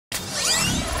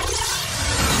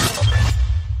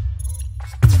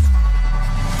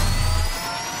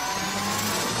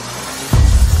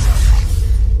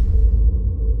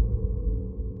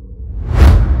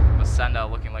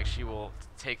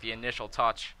take the initial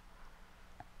touch.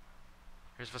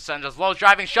 Here's Vicenza's low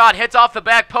driving shot, hits off the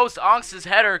back post. Onks's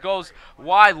header goes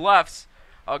wide left.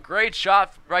 A great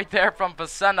shot right there from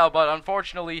Vicenza, but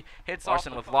unfortunately hits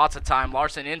Larson with lots of time.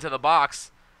 Larson into the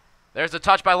box. There's a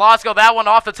touch by Losco. That one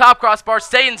off the top crossbar.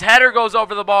 Staten's header goes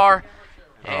over the bar.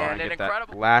 And an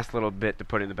incredible last little bit to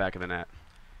put in the back of the net.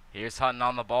 Here's Hutton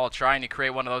on the ball, trying to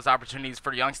create one of those opportunities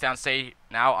for Youngstown State.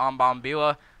 Now on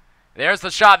Bombila. There's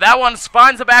the shot. That one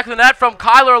finds the back of the net from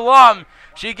Kyler Lum.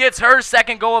 She gets her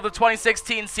second goal of the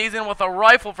 2016 season with a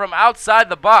rifle from outside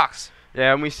the box.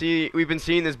 Yeah, and we've been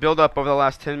seeing this build up over the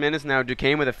last 10 minutes now.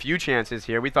 Duquesne with a few chances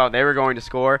here. We thought they were going to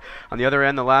score. On the other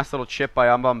end, the last little chip by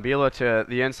Bombila to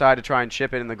the inside to try and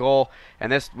chip it in the goal. And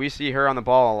this, we see her on the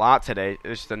ball a lot today.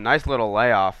 It's just a nice little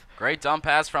layoff. Great dump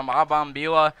pass from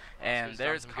Bombila, and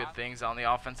there's some good things on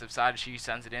the offensive side. She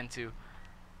sends it into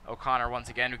O'Connor once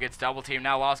again, who gets double teamed.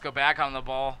 Now Losco back on the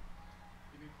ball.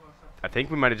 I think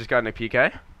we might have just gotten a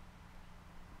PK.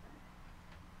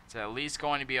 It's at least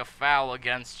going to be a foul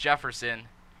against Jefferson.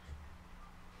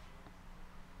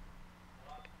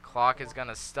 Clock is going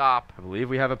to stop. I believe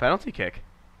we have a penalty kick.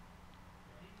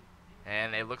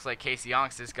 And it looks like Casey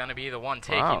Yonks is going to be the one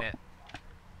taking it.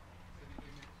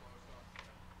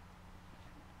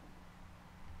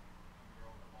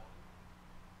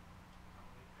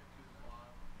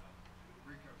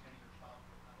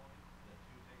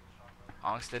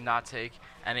 Yonks did not take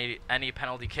any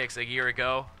penalty kicks a year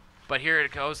ago. But here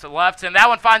it goes to the left, and that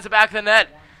one finds the back of the net.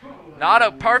 Not a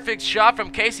perfect shot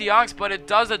from Casey Yonks, but it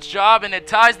does its job, and it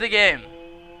ties the game.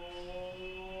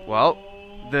 Well,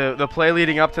 the play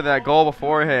leading up to that goal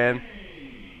beforehand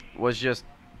was just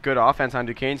good offense on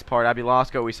Duquesne's part. Abby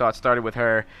Losco, we saw it started with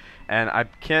her, and I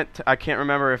can't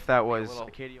remember if that was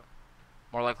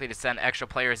more likely to send extra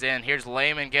players in. Here's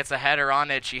Lehman, gets a header on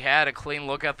it. She had a clean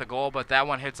look at the goal, but that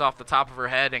one hits off the top of her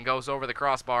head and goes over the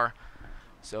crossbar.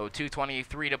 So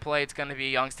 2:23 to play. It's going to be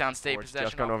Youngstown State possession.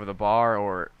 It's just gone over the bar,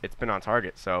 or it's been on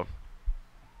target. So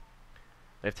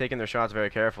they've taken their shots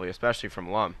very carefully, especially from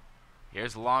Lum.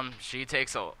 Here's Lum. She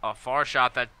takes a far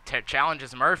shot that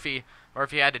challenges Murphy.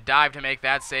 Murphy had to dive to make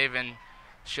that save, and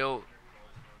she'll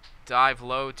dive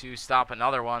low to stop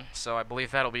another one. So I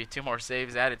believe that'll be 2 more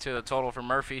saves added to the total for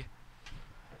Murphy.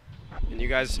 And you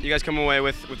guys come away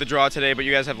with the draw today, but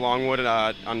you guys have Longwood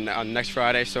on next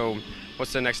Friday. So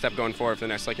what's the next step going forward for the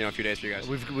next few days for you guys?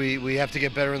 We have to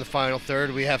get better in the final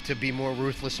third. We have to be more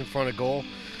ruthless in front of goal.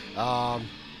 To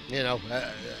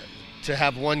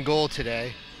have one goal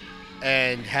today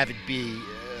and have it be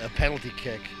a penalty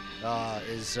kick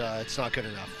it's not good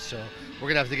enough. So we're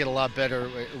gonna have to get a lot better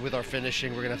with our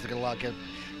finishing. We're gonna have to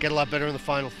get a lot better in the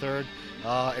final third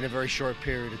in a very short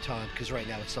period of time, because right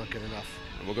now it's not good enough.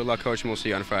 Well, good luck, Coach, and we'll see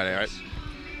you on Friday. All right.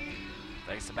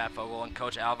 Thanks to Matt Fogel and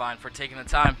Coach Alvine for taking the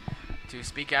time to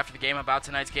speak after the game about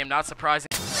tonight's game. Not surprising.